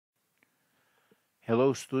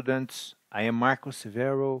Hello students, I am Marco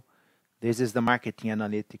Severo. This is the Marketing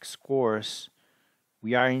Analytics course.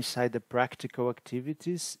 We are inside the practical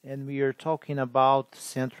activities and we are talking about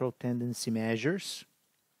central tendency measures.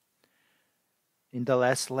 In the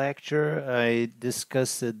last lecture, I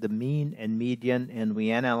discussed the mean and median and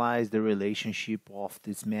we analyzed the relationship of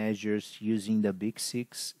these measures using the Big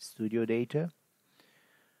Six studio data.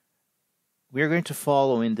 We are going to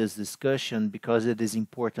follow in this discussion because it is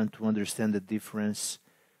important to understand the difference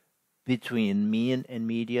between mean and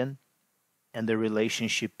median and the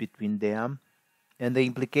relationship between them and the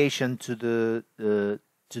implication to the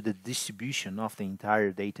distribution of the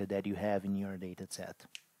entire data that you have in your data set.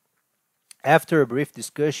 After a brief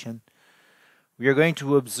discussion, we are going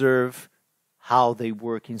to observe how they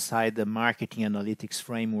work inside the marketing analytics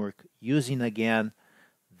framework using again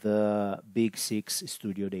the Big Six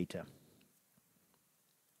studio data.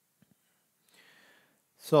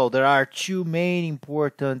 So there are two main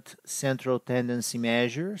important central tendency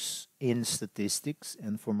measures in statistics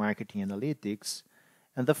and for marketing analytics.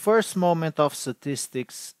 And the first moment of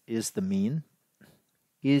statistics is the mean.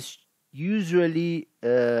 Is usually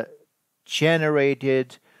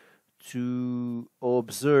generated to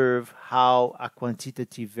observe how a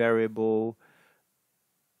quantitative variable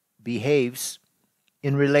behaves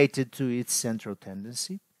in related to its central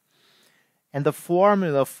tendency. And the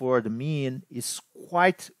formula for the mean is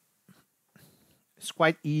quite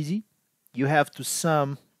easy. You have to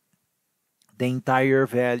sum the entire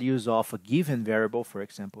values of a given variable. For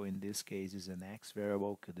example, in this case is an x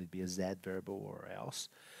variable, could it be a z variable or else,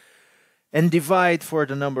 and divide for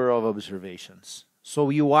the number of observations. So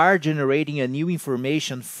you are generating a new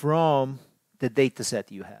information from the data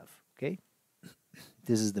set you have, okay?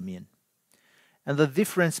 This is the mean. And the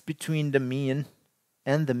difference between the mean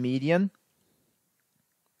and the median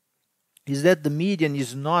is that the median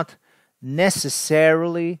is not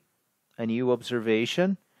necessarily a new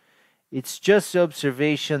observation. It's just the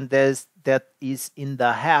observation that is in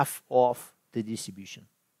the half of the distribution.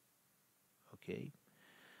 Okay.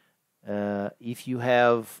 If you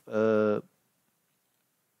have an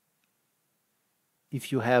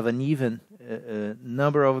even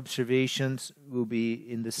number of observations, will be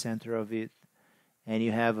in the center of it, and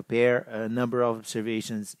you have a number of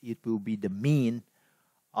observations, it will be the mean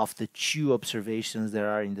of the two observations that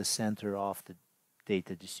are in the center of the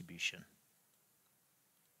data distribution.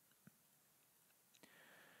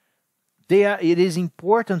 It is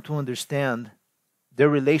important to understand the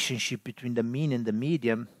relationship between the mean and the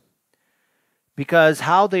median, because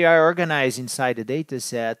how they are organized inside the data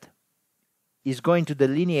set is going to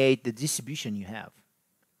delineate the distribution you have.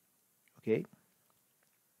 Okay?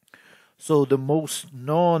 So the most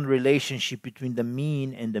known relationship between the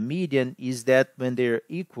mean and the median is that when they are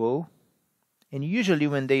equal, and usually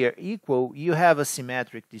when they are equal, you have a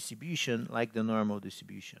symmetric distribution like the normal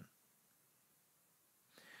distribution.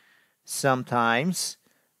 Sometimes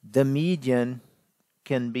the median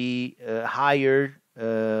can be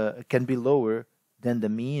can be lower than the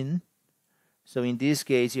mean. So in this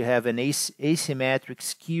case, you have an asymmetric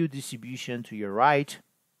skew distribution to your right.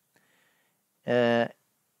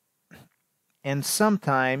 And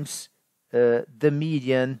sometimes the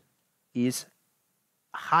median is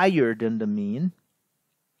higher than the mean.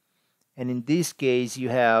 And in this case, you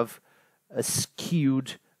have a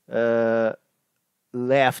skewed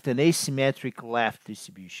left, an asymmetric left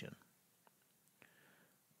distribution.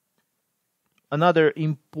 Another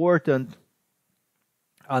important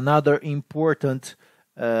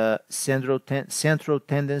central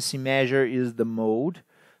tendency measure is the mode.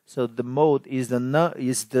 So the mode is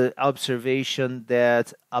the observation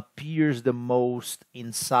that appears the most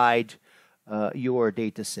inside your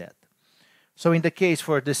data set. So in the case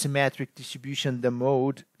for the symmetric distribution, the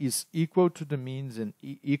mode is equal to the means and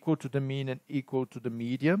equal to the mean and equal to the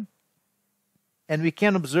median. And we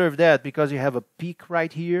can observe that because you have a peak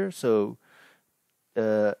right here. So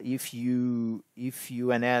if you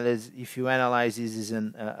analyze this as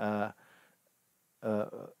an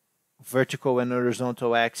vertical and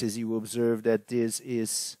horizontal axis, you will observe that this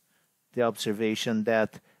is the observation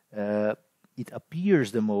that it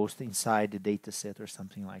appears the most inside the data set or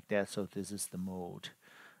something like that. So this is the mode.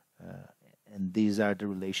 And these are the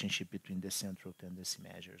relationship between the central tendency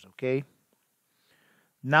measures, okay?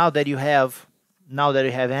 Now that you have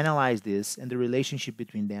analyzed this and the relationship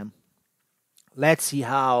between them, let's see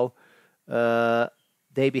how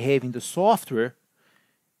they behave in the software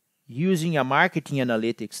using a marketing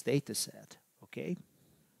analytics data set, okay?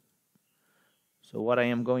 So what I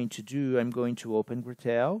am going to do, I'm going to open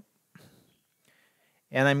Gretl,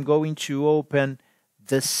 and I'm going to open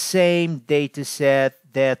the same data set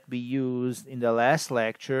that we used in the last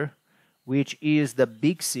lecture, which is the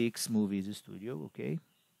Big Six Movies Studio, okay?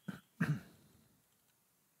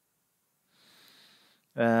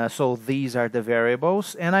 So these are the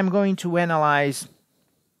variables, and I'm going to analyze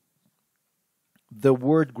the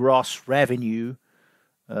word gross revenue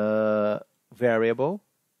variable.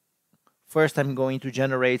 First, I'm going to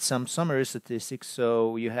generate some summary statistics,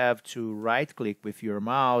 so you have to right-click with your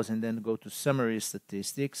mouse and then go to summary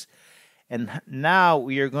statistics. And now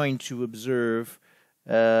we are going to observe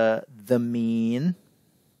the mean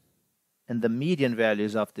and the median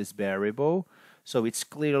values of this variable. So it's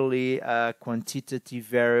clearly a quantitative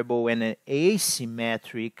variable and an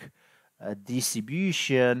asymmetric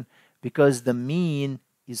distribution because the mean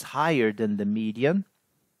is higher than the median.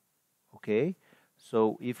 Okay,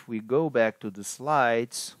 so if we go back to the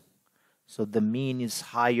slides, so the mean is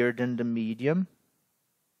higher than the median.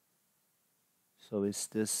 So is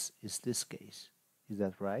this case? Is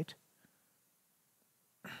that right?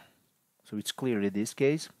 So it's clearly this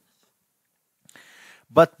case.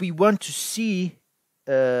 But we want to see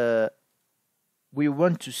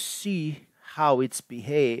how it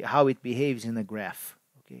behaves in a graph.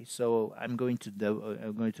 Okay, so I'm going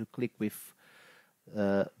to click with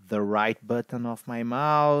the right button of my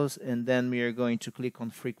mouse, and then we are going to click on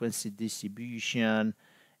frequency distribution,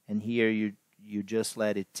 and here you just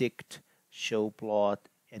let it tick, show plot,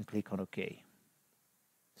 and click on OK.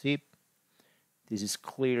 See, this is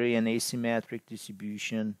clearly an asymmetric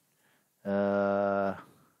distribution where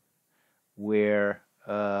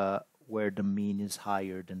the mean is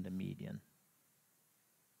higher than the median.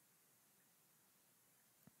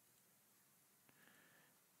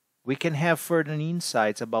 We can have further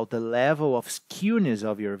insights about the level of skewness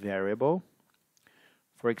of your variable.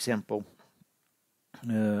 For example,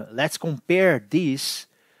 let's compare this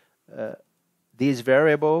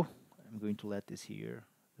variable. I'm going to let this here,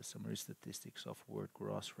 the summary statistics of word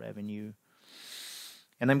gross revenue.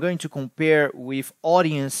 And I'm going to compare with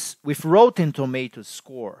Rotten Tomatoes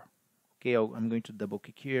score. Okay, I'm going to double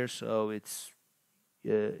click here. So it's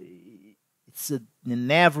an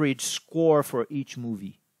average score for each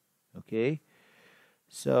movie. Okay,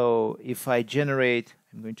 so if I generate,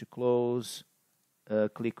 I'm going to close,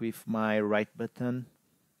 click with my right button,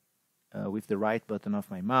 with the right button of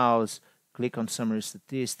my mouse, click on summary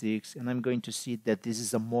statistics, and I'm going to see that this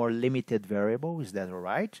is a more limited variable. Is that all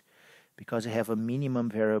right? Because I have a minimum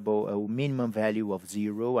variable, a minimum value of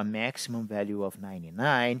 0, a maximum value of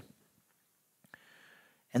 99,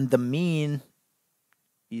 and the mean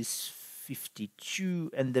is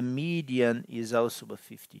 52, and the median is also a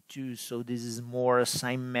 52. So this is more a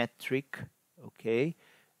symmetric, okay,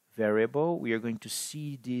 variable. We are going to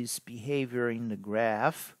see this behavior in the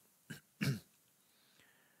graph.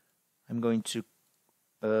 I'm going to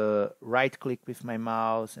right-click with my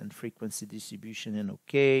mouse and frequency distribution and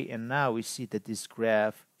OK. And now we see that this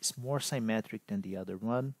graph is more symmetric than the other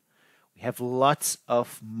one. We have lots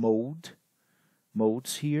of modes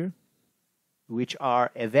here, which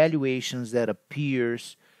are evaluations that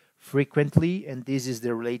appears frequently, and this is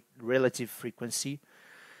the relative frequency.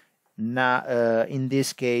 Now, in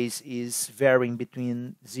this case, is varying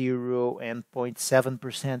between 0 and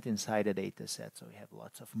 0.7% inside a data set. So we have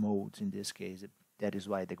lots of modes in this case. That is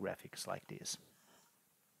why the graphic is like this.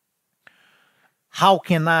 How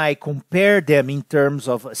can I compare them in terms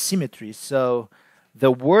of asymmetry? So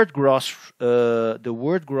the word gross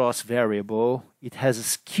variable, it has a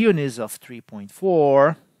skewness of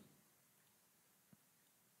 3.4.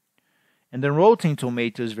 And the Rotten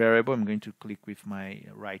Tomatoes variable, I'm going to click with my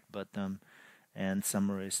right button and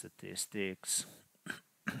summary statistics.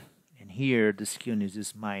 And here the skewness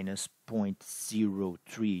is minus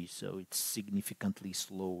 0.03, so it's significantly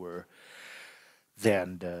slower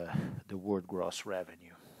than the word gross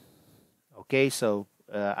revenue. Okay, so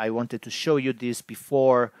I wanted to show you this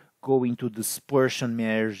before going to dispersion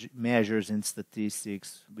measures and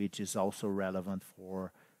statistics, which is also relevant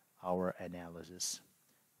for our analysis.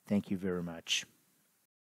 Thank you very much.